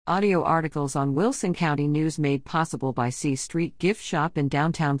Audio articles on Wilson County News made possible by C Street Gift Shop in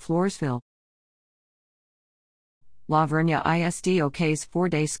downtown Floresville. La Vernia ISD okays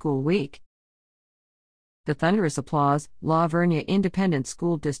 4-day school week. The thunderous applause, La Vernia Independent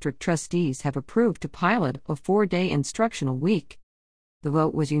School District trustees have approved to pilot a 4-day instructional week. The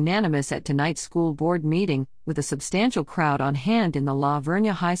vote was unanimous at tonight's school board meeting, with a substantial crowd on hand in the La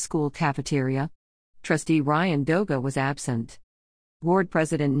Vernia High School cafeteria. Trustee Ryan Doga was absent. Board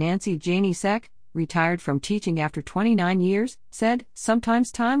President Nancy Janisek, retired from teaching after 29 years, said,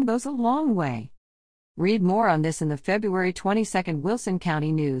 "Sometimes time goes a long way." Read more on this in the February 22 Wilson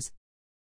County News.